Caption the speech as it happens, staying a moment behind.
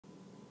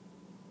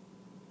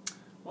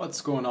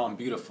What's going on,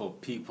 beautiful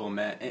people,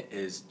 man? It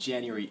is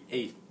January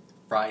 8th,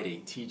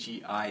 Friday,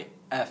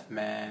 TGIF,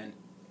 man.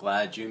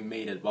 Glad you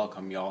made it.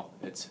 Welcome, y'all.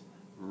 It's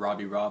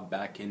Robbie Rob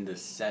back in the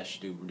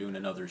sesh, dude. We're doing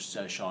another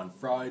sesh on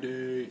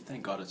Friday.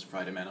 Thank God it's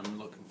Friday, man. I'm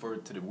looking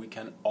forward to the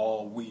weekend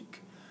all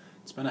week.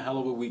 It's been a hell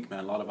of a week, man.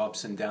 A lot of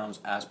ups and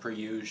downs, as per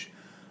usual.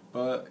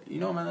 But,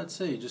 you know, man,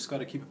 that's it. You just got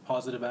to keep a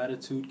positive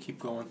attitude, keep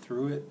going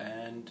through it,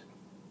 and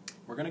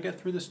we're going to get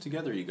through this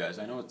together, you guys.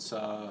 I know it's,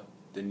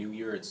 the new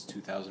year, it's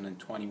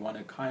 2021.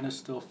 It kind of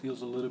still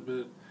feels a little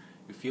bit,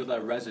 you feel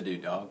that residue,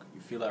 dog.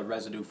 You feel that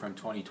residue from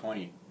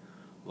 2020.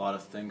 A lot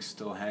of things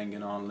still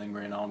hanging on,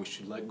 lingering on. We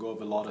should let go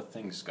of a lot of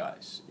things,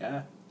 guys.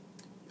 Yeah?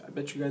 I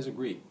bet you guys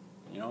agree.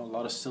 You know, a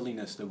lot of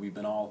silliness that we've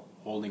been all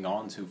holding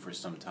on to for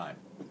some time.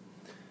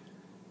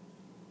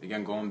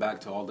 Again, going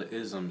back to all the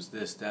isms,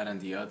 this, that, and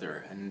the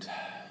other. And,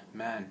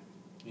 man,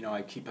 you know,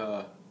 I keep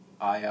a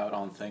eye out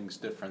on things,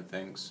 different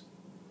things.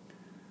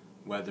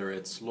 Whether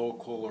it's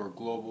local or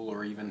global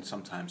or even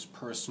sometimes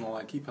personal,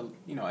 I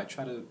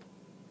try to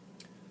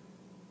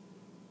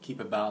keep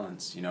a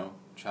balance, you know,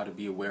 try to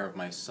be aware of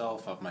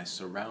myself, of my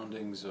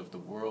surroundings, of the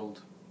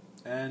world,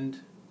 and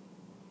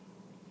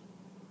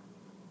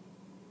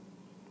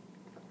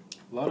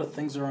a lot of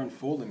things are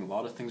unfolding, a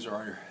lot of things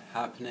are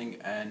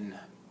happening, and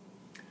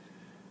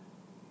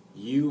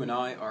you and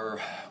I are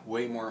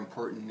way more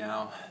important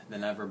now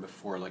than ever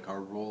before. Like,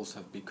 our roles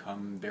have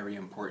become very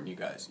important, you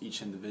guys.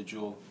 Each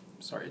individual.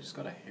 Sorry, I just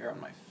got a hair on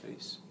my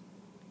face.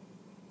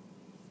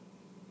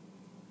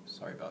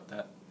 Sorry about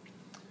that.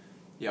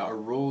 Yeah, our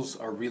roles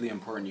are really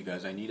important, you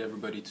guys. I need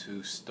everybody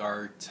to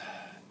start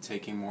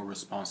taking more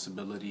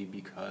responsibility,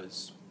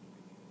 because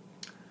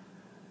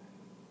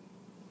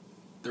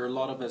there are a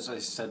lot of, as I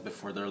said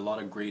before, there are a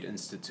lot of great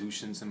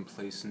institutions in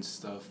place and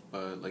stuff,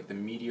 but like the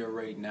media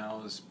right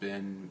now has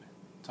been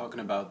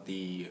talking about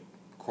the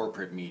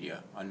corporate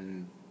media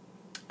on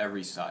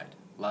every side,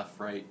 left,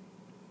 right.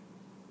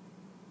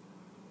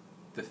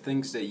 The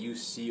things that you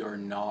see are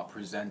not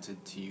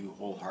presented to you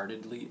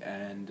wholeheartedly,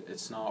 and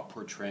it's not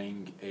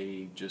portraying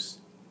a just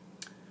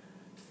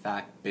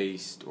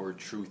fact-based or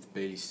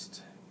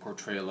truth-based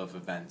portrayal of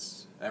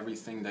events.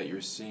 Everything that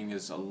you're seeing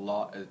is a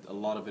lot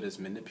of it is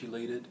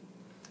manipulated.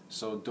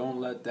 So don't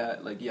let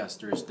that, like, yes,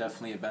 there's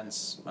definitely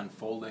events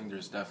unfolding,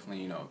 there's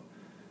definitely, you know,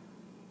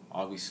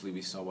 obviously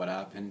we saw what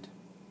happened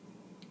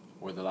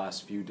or the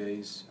last few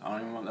days.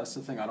 That's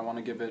the thing, I don't want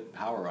to give it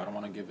power, I don't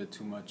want to give it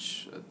too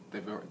much,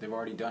 they've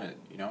already done it,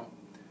 you know?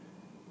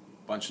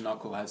 Bunch of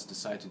knuckleheads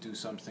decide to do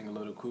something a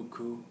little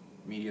cuckoo,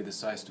 media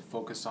decides to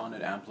focus on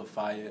it,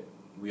 amplify it,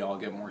 we all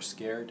get more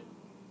scared.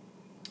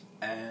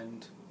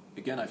 And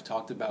again, I've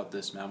talked about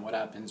this, man, what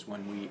happens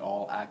when we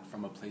all act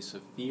from a place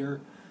of fear?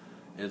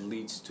 It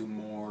leads to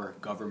more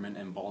government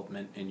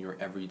involvement in your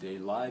everyday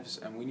lives,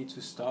 and we need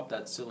to stop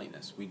that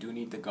silliness. We do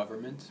need the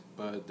government,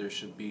 but there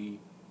should be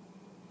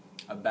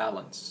a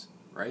balance,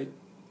 right?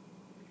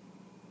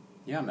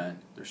 Yeah,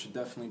 man, there should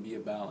definitely be a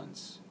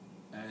balance.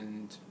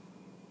 And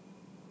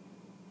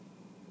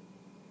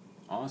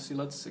honestly,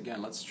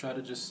 let's try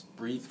to just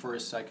breathe for a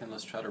second.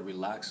 Let's try to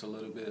relax a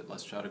little bit.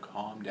 Let's try to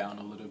calm down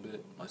a little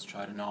bit. Let's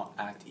try to not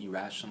act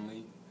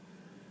irrationally.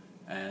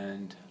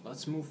 And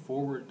let's move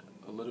forward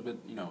a little bit,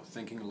 you know,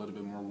 thinking a little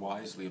bit more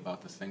wisely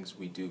about the things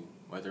we do,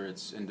 whether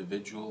it's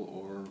individual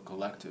or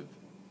collective.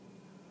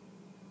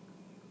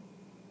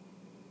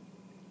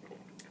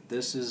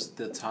 This is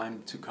the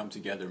time to come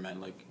together, man.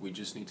 Like, we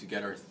just need to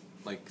get our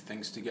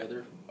things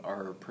together,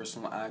 our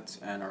personal acts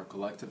and our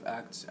collective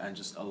acts, and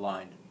just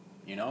align,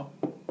 you know?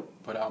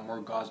 Put out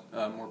more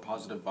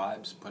positive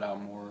vibes, put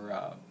out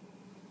more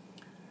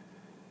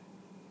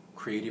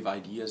creative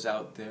ideas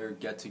out there,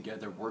 get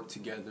together, work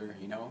together,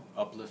 you know,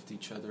 uplift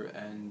each other.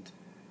 And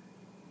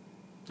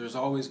there's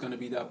always going to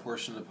be that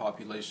portion of the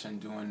population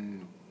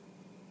doing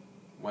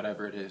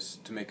whatever it is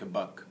to make a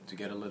buck, to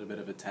get a little bit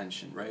of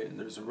attention, right? And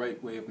there's a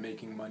right way of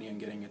making money and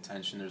getting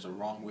attention, there's a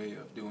wrong way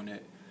of doing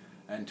it,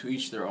 and to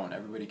each their own.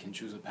 Everybody can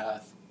choose a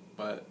path.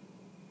 But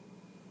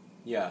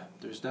yeah,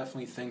 there's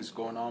definitely things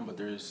going on, but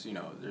there's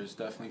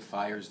definitely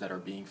fires that are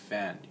being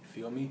fanned. You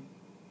feel me?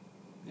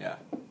 Yeah.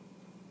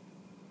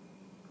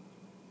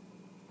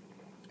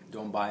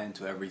 Don't buy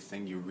into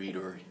everything you read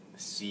or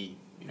see,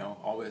 you know.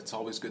 It's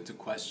always good to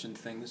question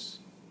things.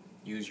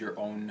 Use your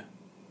own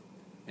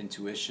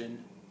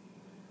intuition.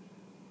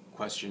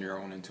 Question your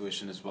own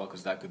intuition as well,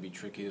 because that could be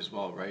tricky as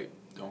well, right?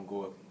 Don't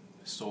go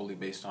solely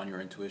based on your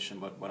intuition.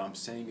 But what I'm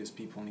saying is,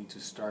 people need to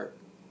start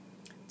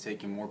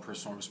taking more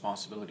personal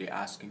responsibility,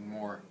 asking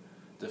more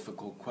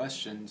difficult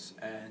questions,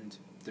 and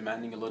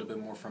demanding a little bit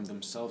more from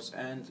themselves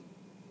and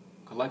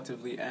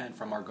collectively, and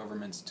from our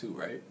governments too,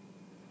 right?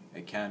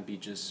 It can't be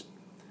just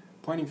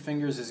pointing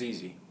fingers is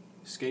easy.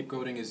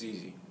 Scapegoating is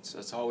easy.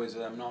 It's always,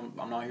 I'm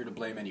not here to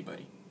blame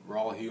anybody. We're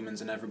all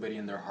humans, and everybody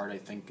in their heart, I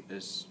think,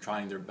 is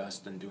trying their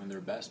best and doing their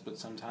best, but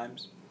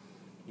sometimes,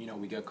 you know,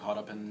 we get caught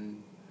up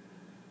in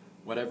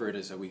whatever it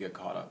is that we get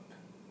caught up,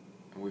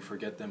 and we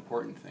forget the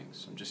important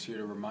things. I'm just here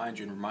to remind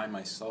you and remind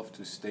myself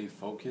to stay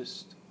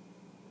focused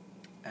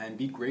and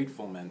be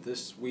grateful, man.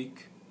 This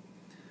week,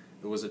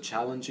 It was a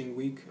challenging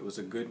week. It was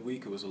a good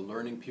week. It was a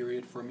learning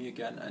period for me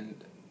again,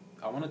 and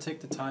I want to take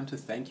the time to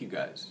thank you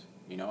guys.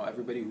 You know,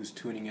 everybody who's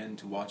tuning in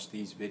to watch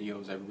these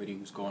videos, everybody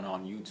who's going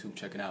on YouTube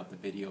checking out the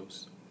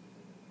videos,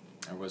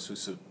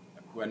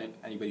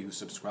 anybody who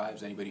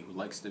subscribes, anybody who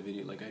likes the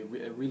video. Like,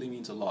 it really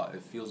means a lot.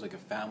 It feels like a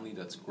family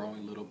that's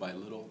growing little by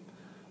little.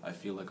 I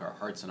feel like our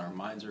hearts and our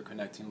minds are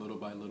connecting little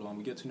by little, and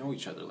we get to know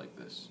each other like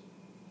this.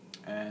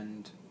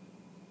 And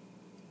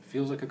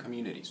feels like a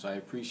community, so I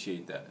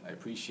appreciate that. I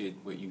appreciate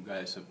what you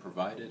guys have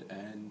provided,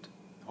 and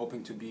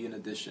hoping to be an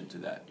addition to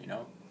that, you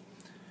know?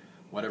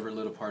 Whatever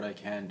little part I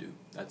can do,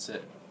 that's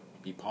it.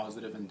 Be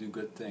positive and do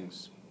good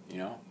things, you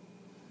know?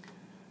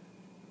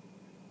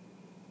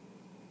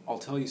 I'll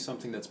tell you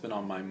something that's been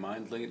on my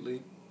mind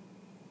lately.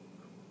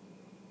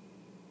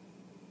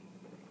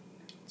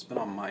 It's been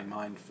on my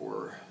mind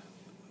for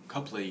a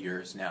couple of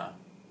years now.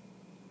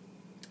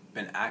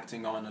 Been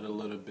acting on it a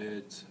little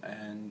bit,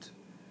 and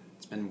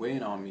it's been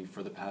weighing on me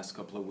for the past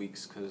couple of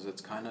weeks because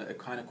it kind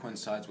of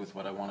coincides with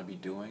what I want to be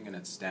doing, and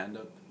it's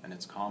stand-up and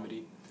it's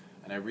comedy,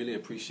 and I really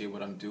appreciate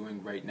what I'm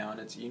doing right now. And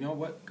it's, you know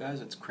what,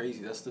 guys, it's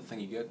crazy. That's the thing.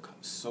 You get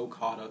so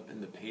caught up in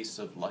the pace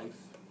of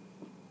life,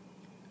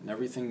 and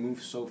everything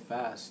moves so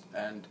fast,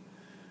 and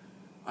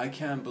I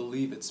can't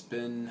believe it's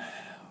been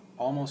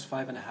almost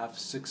 5.5,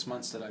 6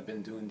 months that I've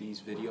been doing these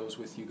videos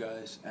with you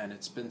guys, and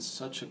it's been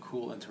such a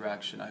cool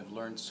interaction. I've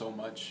learned so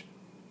much,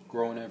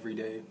 grown every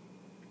day.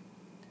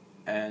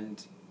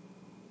 And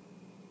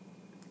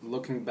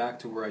looking back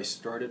to where I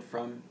started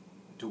from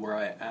to where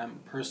I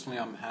am, personally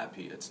I'm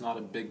happy. It's not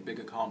a big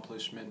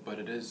accomplishment, but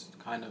it is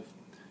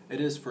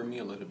for me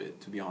a little bit,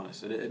 to be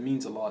honest. It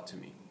means a lot to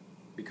me,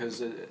 because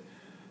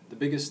the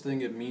biggest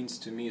thing it means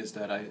to me is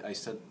that I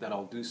said that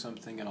I'll do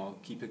something and I'll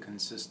keep it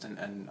consistent,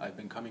 and I've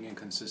been coming in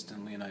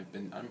consistently, and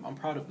I'm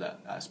proud of that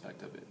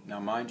aspect of it. Now,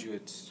 mind you,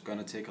 it's going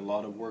to take a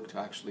lot of work to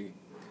actually,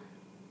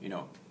 you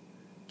know,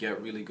 get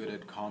really good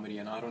at comedy,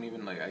 and I don't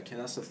even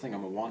that's the thing.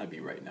 I'm a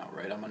wannabe right now,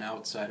 right? I'm an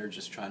outsider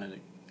just trying to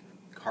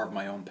carve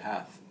my own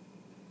path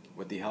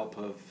with the help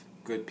of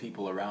good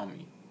people around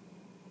me.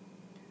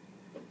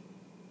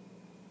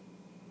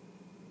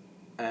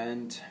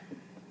 And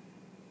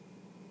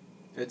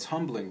it's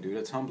humbling, dude.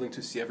 It's humbling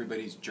to see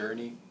everybody's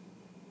journey,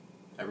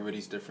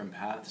 everybody's different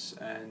paths,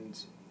 and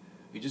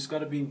you just got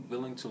to be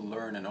willing to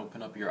learn and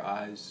open up your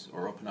eyes,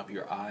 or open up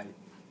your eye.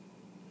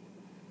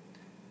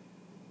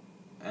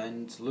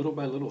 And little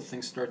by little,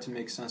 things start to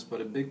make sense.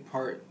 But a big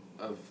part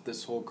of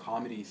this whole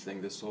comedy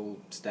thing, this whole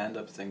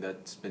stand-up thing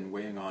that's been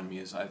weighing on me,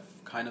 is I've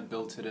kind of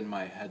built it in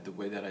my head the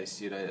way that I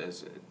see it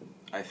as,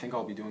 I think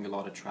I'll be doing a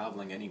lot of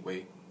traveling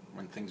anyway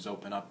when things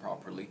open up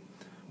properly.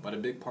 But a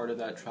big part of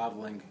that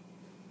traveling,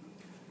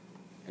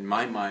 in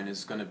my mind,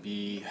 is going to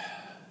be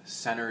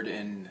centered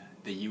in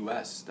the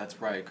U.S.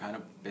 That's where I kind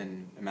of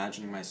been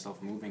imagining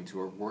myself moving to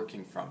or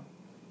working from.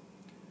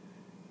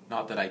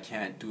 Not that I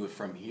can't do it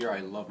from here. I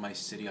love my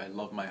city. I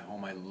love my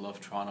home. I love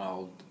Toronto.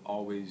 I'll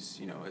always,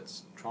 you know,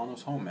 it's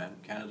Toronto's home, man.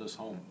 Canada's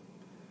home.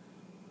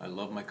 I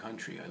love my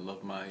country. I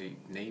love my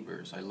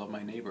neighbors. I love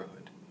my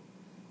neighborhood.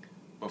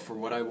 But for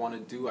what I want to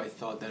do, I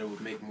thought that it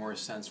would make more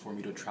sense for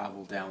me to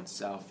travel down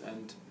south.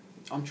 And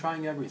I'm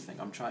trying everything.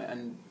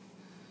 And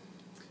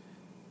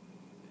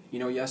you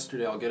know,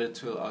 yesterday, I'll get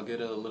it a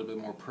little bit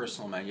more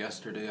personal, man.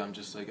 Yesterday, I'm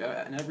just like,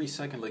 and every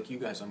second, like you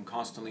guys, I'm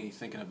constantly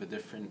thinking of a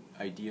different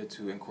idea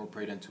to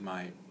incorporate into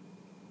my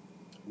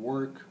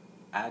work,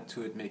 add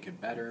to it, make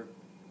it better.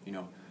 You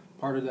know,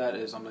 part of that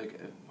is I'm like,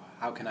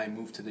 how can I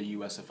move to the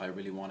U.S. if I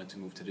really wanted to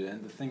move to the,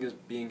 and the thing is,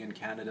 being in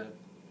Canada,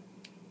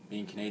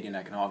 being Canadian,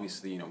 I can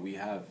obviously, you know, we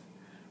have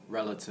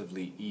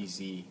relatively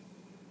easy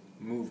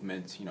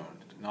movement, you know,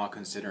 not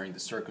considering the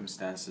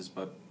circumstances,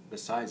 but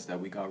besides that,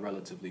 we got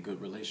relatively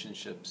good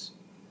relationships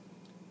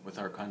with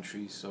our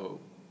country, so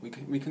we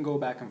can go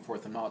back and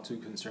forth. I'm not too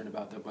concerned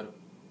about that. But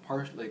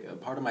a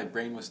part of my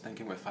brain was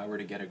thinking, if I were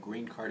to get a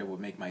green card, it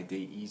would make my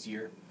day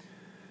easier,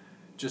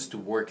 just to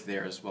work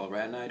there as well,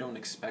 right? And I don't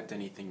expect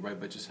anything, right?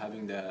 But just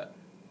having that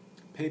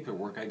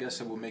paperwork, I guess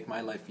it will make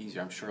my life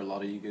easier. I'm sure a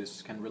lot of you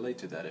guys can relate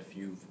to that. If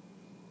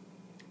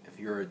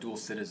you're a dual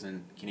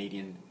citizen,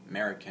 Canadian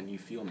American, you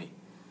feel me.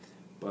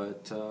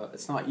 But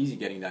it's not easy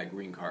getting that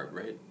green card,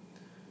 right?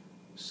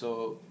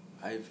 So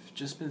I've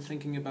just been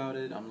thinking about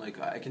it. I'm like,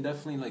 I can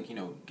definitely, like, you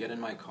know, get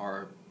in my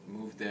car,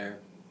 move there,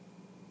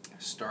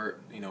 start,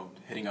 you know,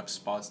 hitting up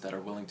spots that are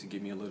willing to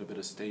give me a little bit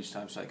of stage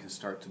time, so I can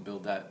start to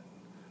build that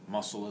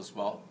muscle as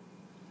well.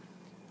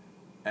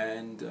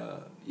 And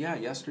yeah,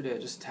 yesterday I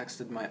just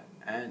texted my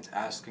aunt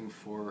asking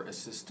for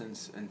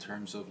assistance in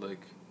terms of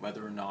like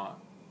whether or not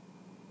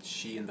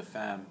she and the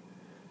fam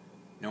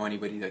know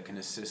anybody that can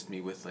assist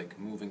me with like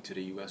moving to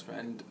the US.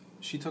 And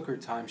she took her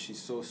time.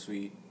 She's so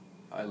sweet.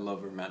 I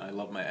love her, man. I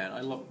love my aunt.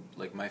 I love,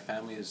 like, my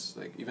family is,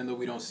 like, even though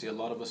we don't see, a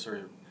lot of us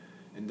are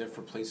in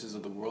different places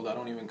of the world, I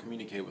don't even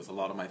communicate with a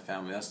lot of my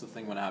family. That's the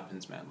thing when it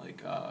happens, man.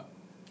 Like,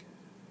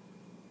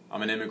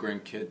 I'm an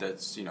immigrant kid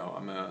that's, you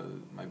know,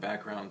 my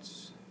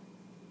background's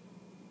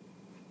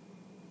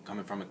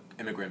coming from an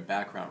immigrant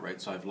background,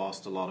 right? So I've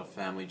lost a lot of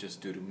family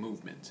just due to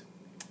movement.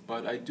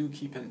 But I do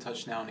keep in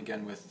touch now and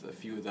again with a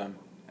few of them,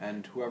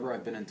 and whoever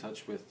I've been in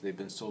touch with, they've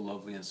been so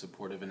lovely and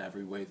supportive in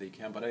every way they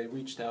can. But I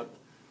reached out,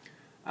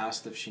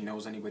 asked if she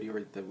knows anybody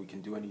or that we can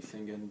do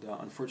anything, and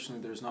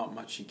unfortunately there's not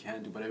much she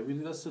can do. But I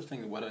really, that's the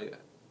thing, what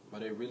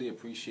I really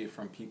appreciate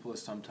from people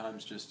is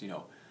sometimes just,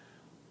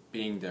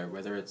 being there,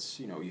 whether it's,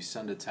 you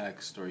send a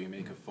text or you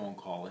make a phone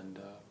call, and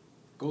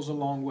goes a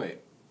long way,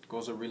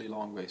 goes a really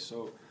long way.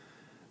 So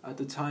at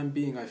the time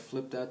being, I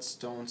flip that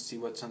stone, see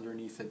what's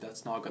underneath it.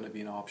 That's not going to be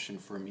an option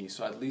for me.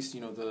 So at least,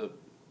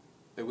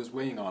 it was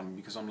weighing on me,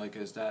 because I'm like,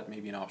 is that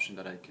maybe an option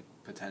that I could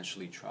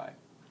potentially try?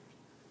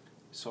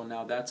 So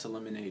now that's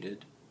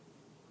eliminated,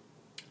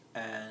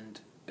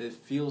 and it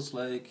feels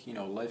like,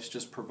 life's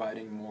just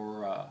providing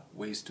more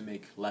ways to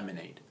make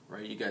lemonade,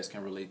 right? You guys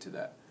can relate to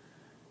that.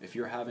 If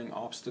you're having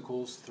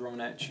obstacles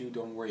thrown at you,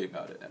 don't worry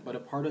about it. But a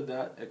part of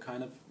that, it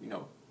kind of,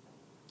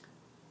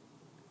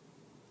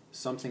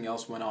 something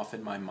else went off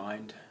in my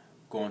mind.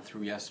 Going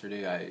through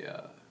yesterday,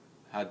 I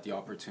had the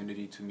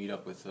opportunity to meet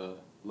up with a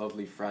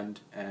lovely friend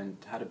and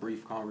had a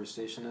brief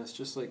conversation. And it's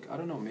just like, I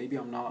don't know, maybe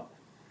I'm not,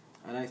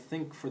 and I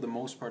think for the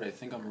most part, I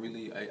think I'm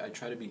really, I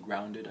try to be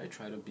grounded, I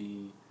try to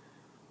be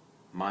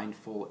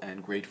mindful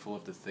and grateful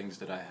of the things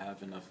that I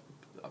have, and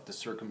of the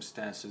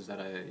circumstances that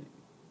I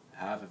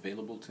have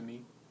available to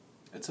me.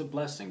 It's a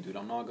blessing, dude,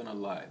 I'm not gonna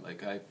lie.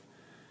 Like,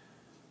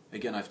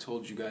 I've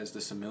told you guys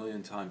this a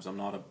million times. I'm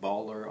not a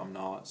baller. I'm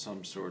not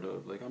some sort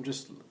of,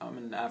 I'm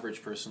an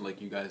average person like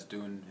you guys,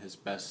 doing his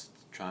best,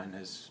 trying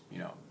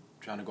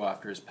to go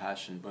after his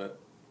passion.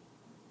 But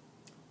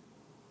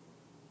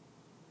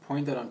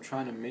point that I'm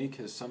trying to make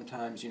is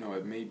sometimes,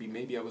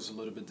 maybe I was a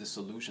little bit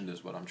disillusioned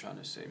is what I'm trying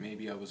to say.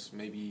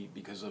 Maybe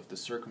because of the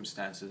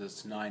circumstances,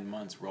 it's 9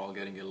 months, we're all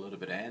getting a little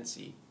bit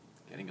antsy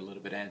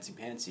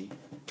pantsy.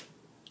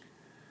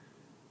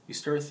 You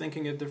start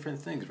thinking of different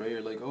things, right?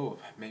 You're like, oh,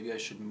 maybe I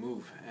should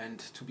move. And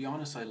to be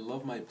honest, I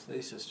love my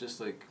place. It's just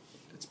like,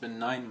 it's been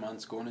 9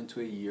 months, going into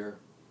a year.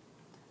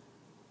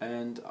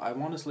 And I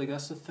want to,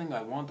 that's the thing,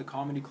 I want the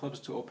comedy clubs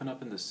to open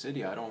up in the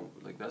city. I don't,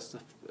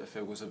 if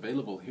it was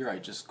available here,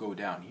 I'd just go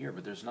down here,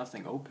 but there's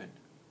nothing open.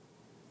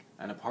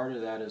 And a part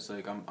of that is,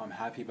 I'm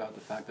happy about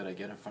the fact that I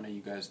get in front of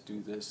you guys,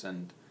 do this,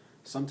 and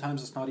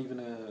sometimes it's not even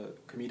a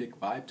comedic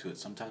vibe to it.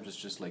 Sometimes it's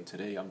just like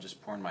today, I'm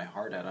just pouring my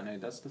heart out. And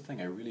that's the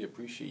thing, I really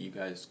appreciate you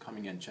guys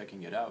coming and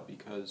checking it out,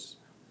 because,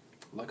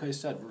 like I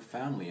said, we're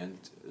family, and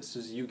this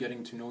is you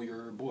getting to know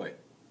your boy.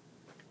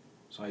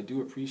 So I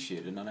do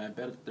appreciate it, and I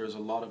bet there's a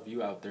lot of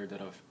you out there that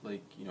are,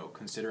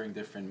 considering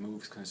different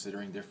moves,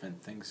 considering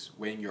different things,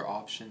 weighing your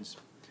options.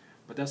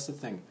 But that's the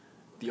thing,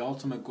 the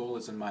ultimate goal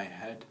is in my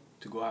head,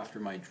 to go after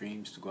my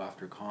dreams, to go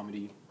after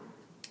comedy,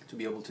 to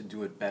be able to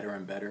do it better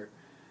and better.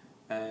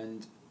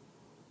 And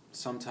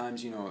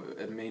sometimes,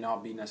 it may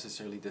not be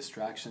necessarily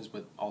distractions,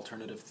 but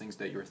alternative things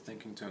that you're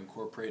thinking to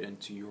incorporate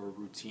into your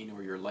routine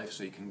or your life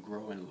so you can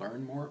grow and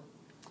learn more.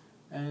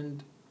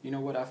 And you know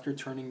what, after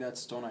turning that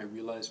stone, I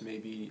realized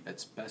maybe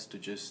it's best to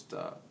just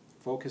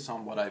focus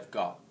on what I've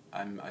got.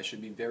 I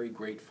should be very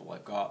grateful.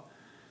 I've got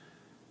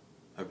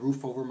a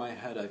roof over my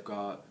head, I've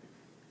got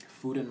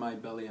food in my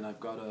belly, and I've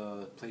got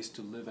a place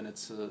to live, and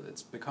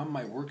it's become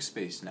my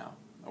workspace now.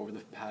 Over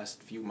the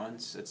past few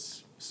months,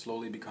 it's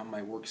slowly become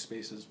my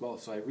workspace as well.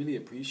 So I really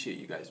appreciate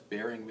you guys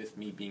bearing with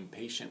me, being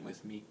patient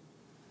with me.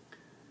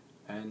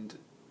 And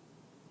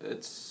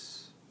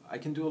I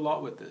can do a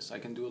lot with this. I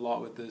can do a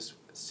lot with this,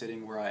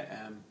 sitting where I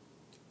am,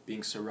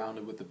 being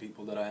surrounded with the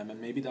people that I am.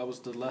 And maybe that was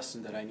the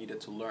lesson that I needed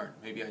to learn.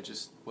 Maybe I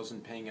just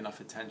wasn't paying enough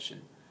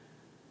attention.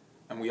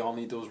 And we all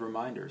need those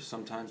reminders.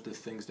 Sometimes the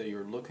things that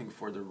you're looking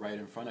for, they're right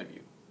in front of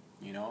you,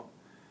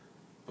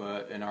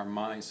 But in our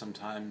minds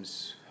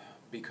sometimes,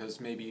 because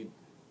maybe,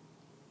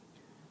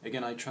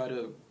 again, I try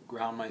to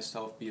ground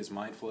myself, be as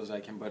mindful as I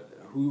can, but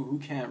who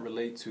can't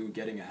relate to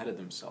getting ahead of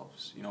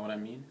themselves? You know what I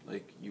mean?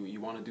 Like, you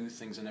want to do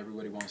things and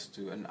everybody wants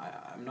to, and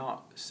I'm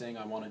not saying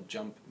I want to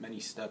jump many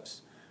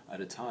steps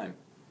at a time,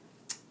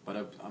 but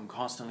I'm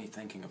constantly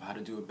thinking of how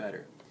to do it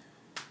better.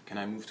 Can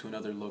I move to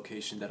another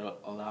location that'll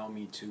allow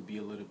me to be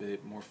a little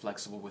bit more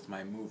flexible with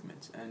my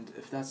movements? And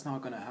if that's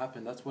not going to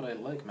happen, that's what I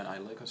like, man. I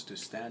like us to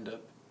stand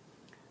up,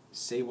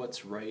 say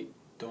what's right,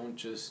 don't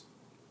just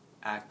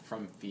act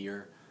from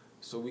fear,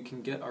 so we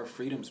can get our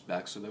freedoms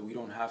back, so that we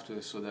don't have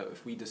to, so that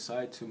if we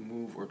decide to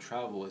move or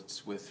travel,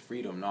 it's with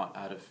freedom, not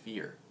out of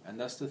fear. And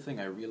that's the thing,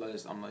 I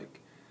realized, I'm like,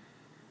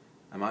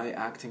 am I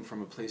acting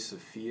from a place of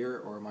fear,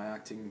 or am I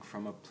acting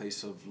from a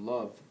place of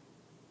love?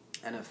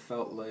 And it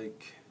felt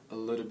like a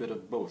little bit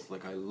of both.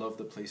 Like, I love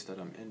the place that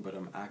I'm in, but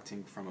I'm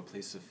acting from a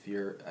place of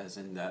fear, as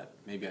in that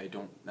maybe I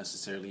don't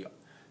necessarily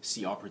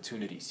see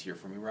opportunities here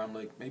for me, where I'm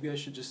like, maybe I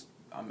should just,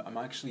 I'm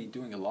actually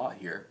doing a lot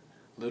here,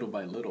 little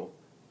by little,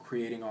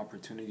 creating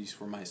opportunities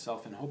for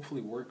myself, and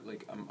hopefully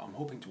I'm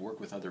hoping to work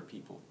with other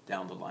people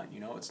down the line.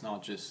 It's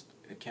not just,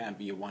 it can't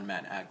be a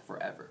one-man act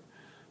forever,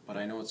 but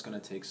I know it's going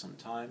to take some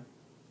time.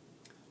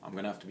 I'm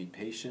going to have to be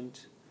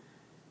patient,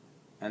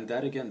 and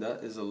that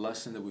is a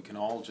lesson that we can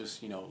all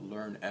just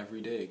learn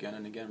every day, again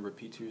and again.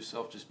 Repeat to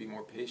yourself, just be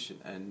more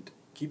patient and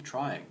keep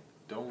trying.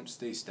 Don't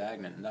stay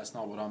stagnant, and that's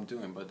not what I'm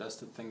doing, but that's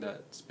the thing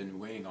that's been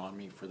weighing on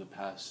me for the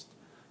past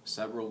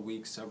several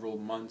weeks, several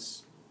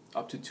months,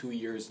 up to 2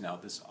 years now.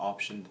 This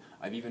option,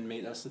 I've even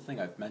made, that's the thing,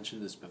 I've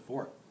mentioned this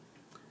before.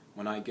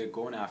 When I get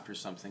going after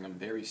something, I'm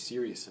very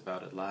serious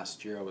about it.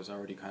 Last year I was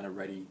already kind of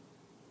ready,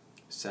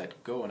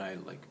 set, go, and I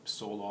like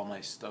sold all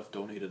my stuff,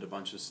 donated a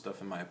bunch of stuff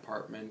in my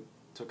apartment,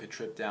 took a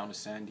trip down to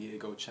San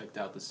Diego, checked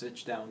out the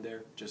sitch down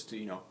there, just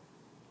to,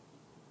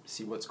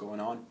 see what's going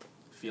on,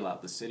 feel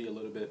out the city a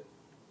little bit,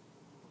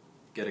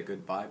 get a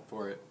good vibe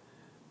for it.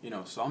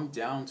 So I'm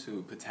down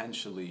to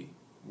potentially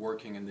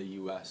working in the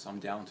US. I'm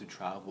down to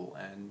travel,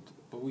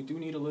 but we do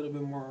need a little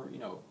bit more,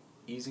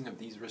 easing of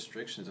these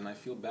restrictions, and I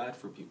feel bad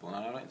for people. And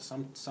I don't,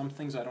 some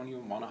things I don't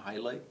even want to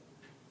highlight.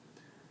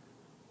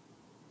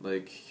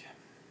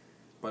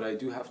 But I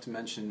do have to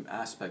mention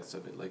aspects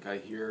of it. Like I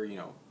hear,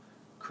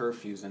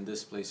 curfews in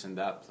this place and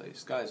that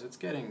place. Guys,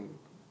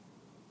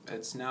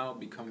 it's now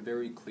become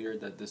very clear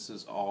that this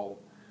is all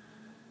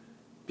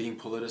being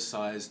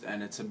politicized,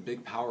 and it's a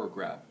big power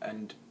grab.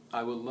 And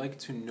I would like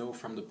to know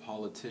from the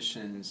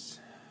politicians,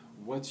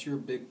 what's your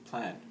big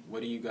plan?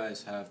 What do you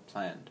guys have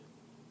planned?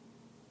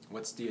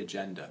 What's the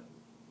agenda?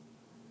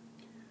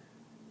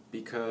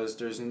 Because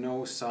there's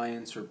no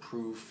science or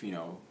proof,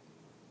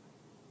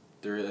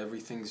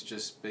 everything's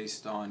just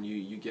based on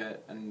you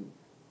get, and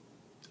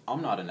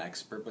I'm not an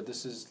expert, but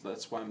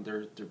that's why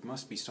there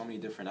must be so many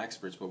different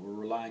experts, but we're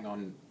relying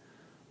on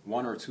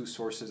one or two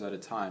sources at a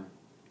time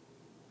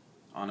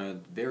on a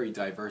very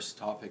diverse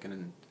topic,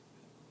 and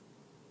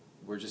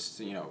we're just,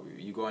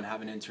 you go and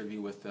have an interview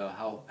with the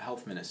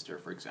health minister,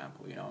 for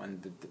example,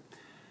 and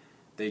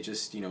they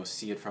just,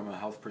 see it from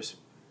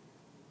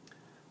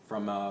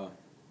a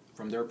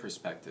from their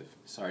perspective.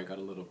 Sorry, I got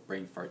a little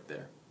brain fart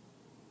there.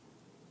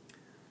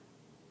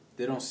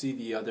 They don't see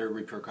the other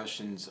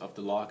repercussions of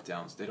the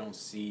lockdowns. They don't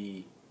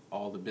see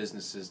all the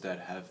businesses that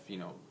have,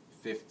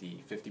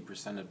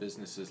 50% of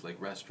businesses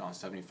like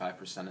restaurants,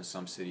 75% in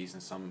some cities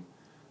and some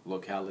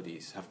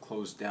localities have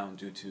closed down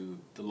due to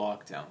the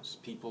lockdowns.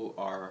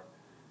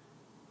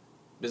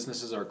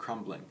 Businesses are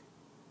crumbling.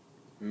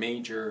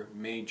 Major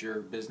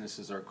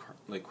businesses are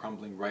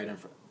crumbling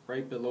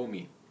right below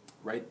me,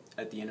 right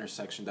at the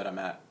intersection that I'm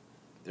at.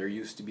 There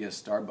used to be a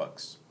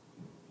Starbucks,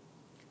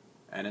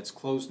 and it's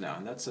closed now,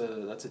 and that's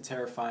a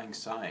terrifying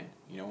sign.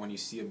 When you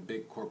see a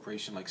big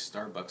corporation like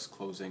Starbucks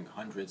closing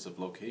hundreds of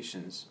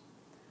locations,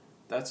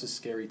 that's a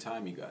scary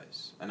time, you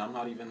guys. And I'm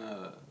not even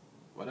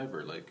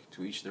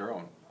to each their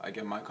own. I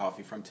get my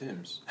coffee from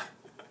Tim's.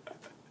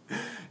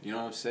 You know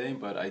what I'm saying?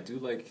 But I do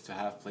like to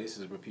have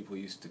places where people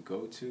used to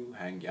go to,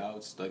 hang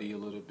out, study a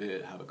little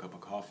bit, have a cup of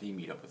coffee,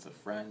 meet up with a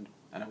friend,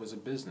 and it was a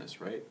business,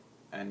 right?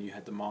 And you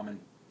had the mom and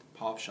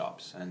pop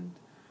shops and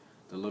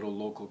the little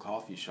local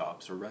coffee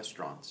shops or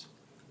restaurants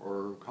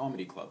or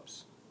comedy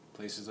clubs,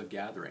 places of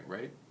gathering,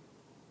 right?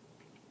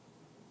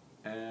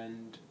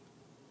 And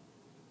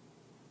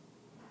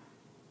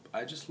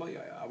I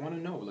want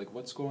to know,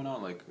 what's going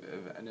on,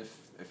 and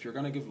if you're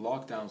going to give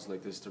lockdowns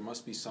like this, there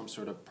must be some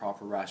sort of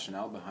proper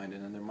rationale behind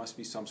it, and there must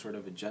be some sort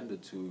of agenda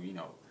to,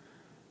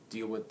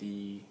 deal with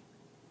the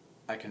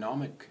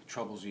economic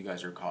troubles you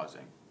guys are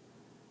causing.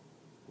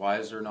 Why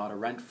is there not a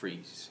rent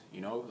freeze,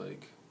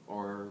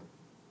 or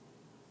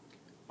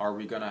are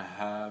we going to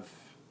have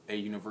a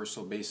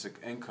universal basic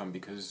income?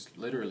 Because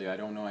literally I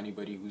don't know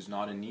anybody who's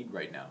not in need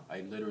right now.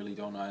 I literally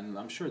don't know, and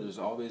I'm sure there's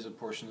always a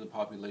portion of the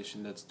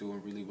population that's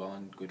doing really well,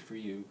 and good for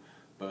you,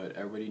 but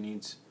everybody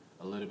needs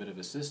a little bit of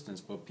assistance.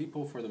 But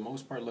people for the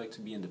most part like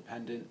to be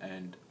independent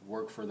and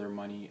work for their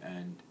money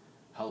and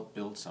help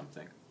build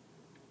something.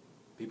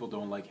 People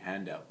don't like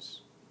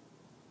handouts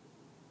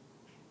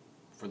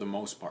for the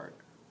most part.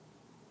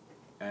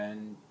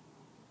 And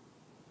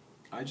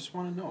I just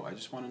want to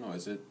know,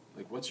 is it,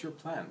 what's your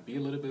plan? Be a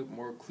little bit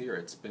more clear.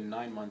 It's been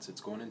 9 months,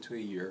 it's going into a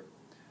year.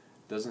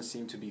 Doesn't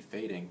seem to be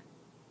fading.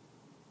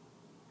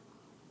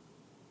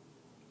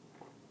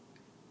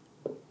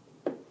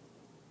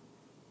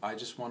 I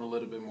just want a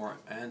little bit more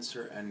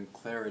answer and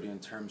clarity in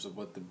terms of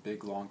what the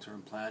big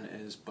long-term plan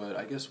is, but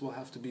I guess we'll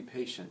have to be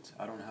patient.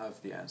 I don't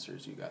have the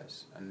answers, you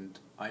guys. And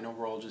I know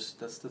we're all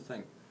that's the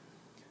thing.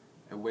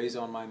 It weighs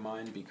on my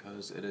mind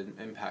because it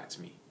impacts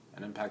me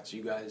and impacts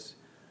you guys.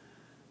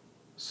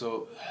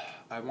 So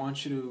I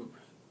want you to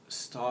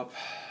stop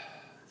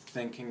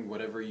thinking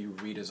whatever you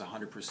read is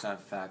 100%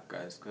 fact,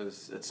 guys,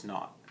 because it's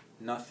not.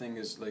 Nothing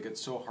is,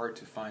 it's so hard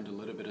to find a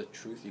little bit of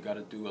truth. You got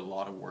to do a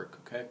lot of work,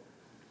 okay?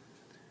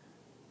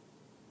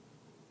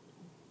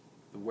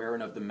 The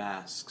wearing of the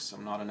masks.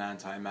 I'm not an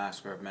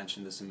anti-masker. I've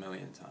mentioned this a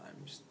million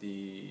times.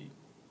 The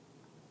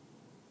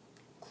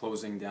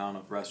closing down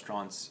of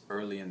restaurants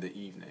early in the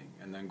evening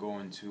and then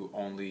going to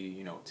only,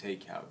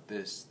 takeout,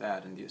 this,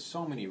 that, and there's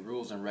so many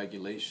rules and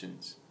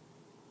regulations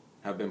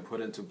have been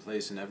put into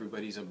place, and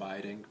everybody's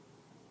abiding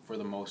for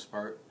the most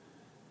part.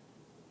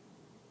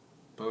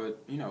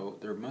 But,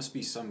 there must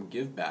be some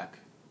give back.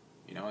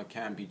 It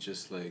can't be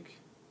just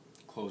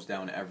close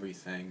down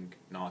everything,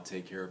 not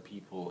take care of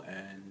people,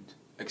 and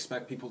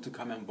expect people to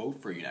come and vote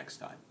for you next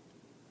time.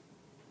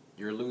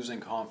 You're losing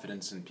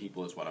confidence in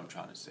people is what I'm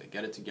trying to say.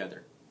 Get it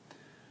together.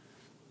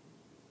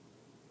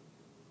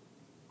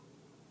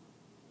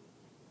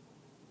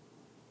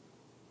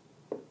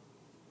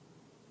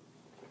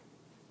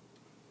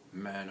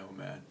 Man, oh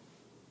man.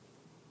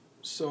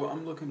 So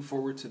I'm looking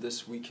forward to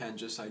this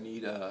weekend. I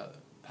need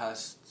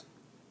past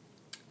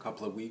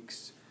couple of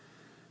weeks.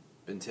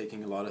 Been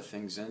taking a lot of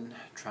things in,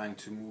 trying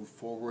to move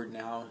forward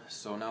now.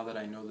 So now that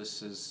I know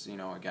this is,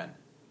 again,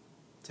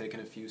 taking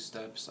a few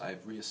steps,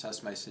 I've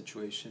reassessed my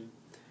situation.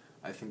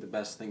 I think the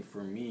best thing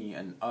for me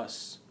and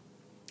us,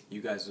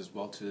 you guys as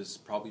well too, is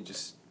probably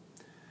just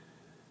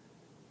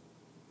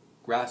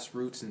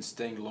grassroots and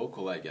staying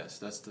local, I guess.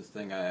 That's the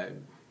thing. I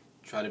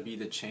try to be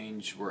the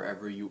change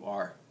wherever you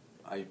are.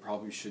 I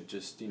probably should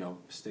just,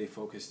 stay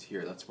focused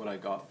here. That's what I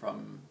got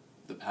from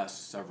the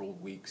past several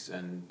weeks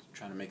and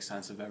trying to make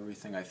sense of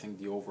everything. I think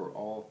the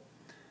overall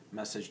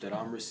message that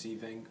I'm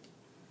receiving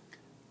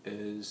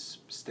is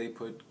stay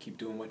put, keep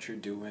doing what you're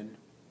doing,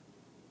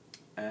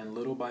 and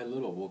little by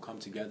little we'll come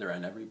together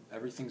and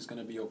everything's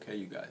going to be okay,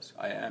 you guys.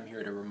 I am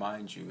here to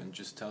remind you and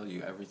just tell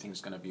you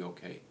everything's going to be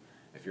okay.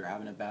 If you're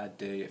having a bad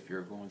day, if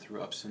you're going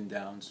through ups and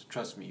downs,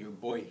 trust me, your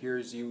boy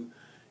hears you.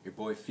 Your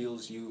boy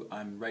feels you.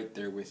 I'm right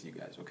there with you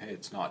guys, okay?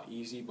 It's not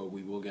easy, but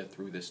we will get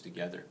through this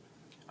together.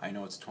 I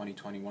know it's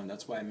 2021.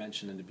 That's why I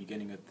mentioned in the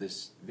beginning of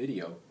this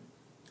video,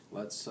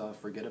 let's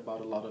forget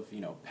about a lot of,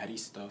 petty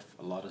stuff,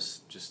 a lot of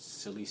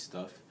just silly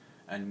stuff,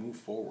 and move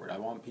forward. I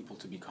want people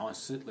to be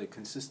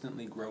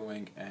consistently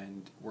growing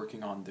and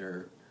working on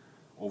their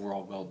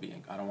overall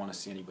well-being. I don't want to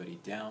see anybody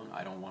down.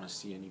 I don't want to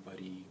see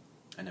anybody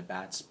in a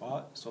bad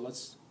spot. So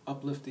let's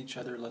uplift each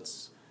other.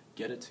 Let's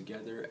get it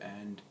together,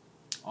 and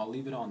I'll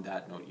leave it on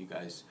that note, you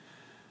guys.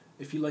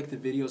 If you like the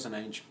videos,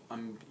 and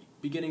I'm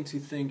beginning to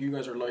think you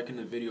guys are liking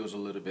the videos a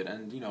little bit,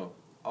 and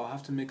I'll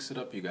have to mix it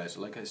up, you guys.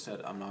 Like I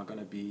said, I'm not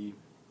gonna be.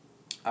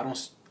 I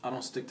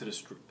don't stick to the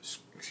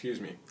excuse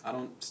me. I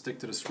don't stick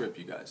to the script,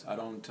 you guys. I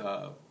don't.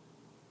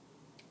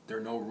 There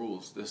are no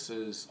rules. This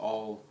is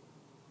all.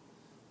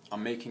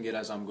 I'm making it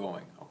as I'm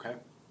going. Okay.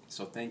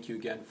 So thank you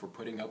again for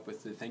putting up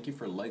with it. Thank you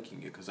for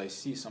liking it, because I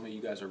see some of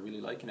you guys are really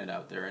liking it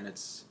out there, and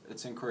it's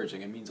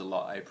encouraging. It means a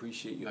lot. I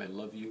appreciate you. I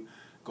love you.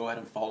 Go ahead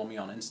and follow me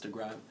on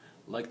Instagram.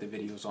 Like the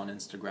videos on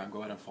Instagram. Go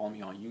ahead and follow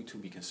me on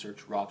YouTube. You can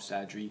search Rob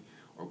Sadri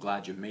or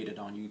Glad You Made It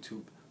on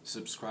YouTube.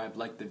 Subscribe,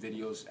 like the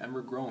videos, and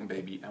we're growing,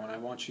 baby. And I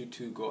want you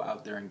to go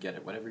out there and get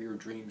it. Whatever your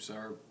dreams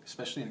are,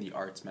 especially in the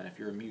arts, man. If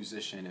you're a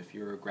musician, if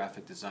you're a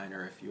graphic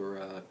designer, if you're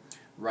a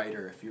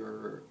writer, if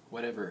you're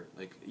whatever,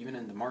 like even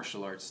in the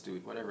martial arts,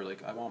 dude, whatever,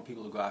 like I want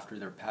people to go after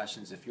their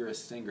passions. If you're a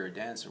singer, a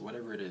dancer,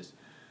 whatever it is,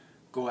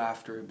 go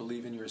after it,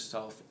 believe in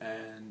yourself,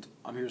 and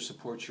I'm here to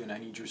support you, and I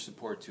need your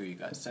support too, you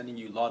guys. Sending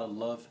you a lot of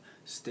love.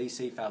 Stay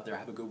safe out there.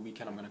 Have a good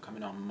weekend. I'm going to come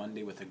in on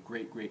Monday with a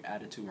great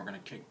attitude. We're going to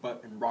kick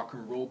butt and rock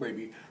and roll,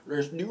 baby.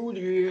 Let's do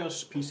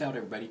this. Peace out,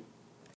 everybody.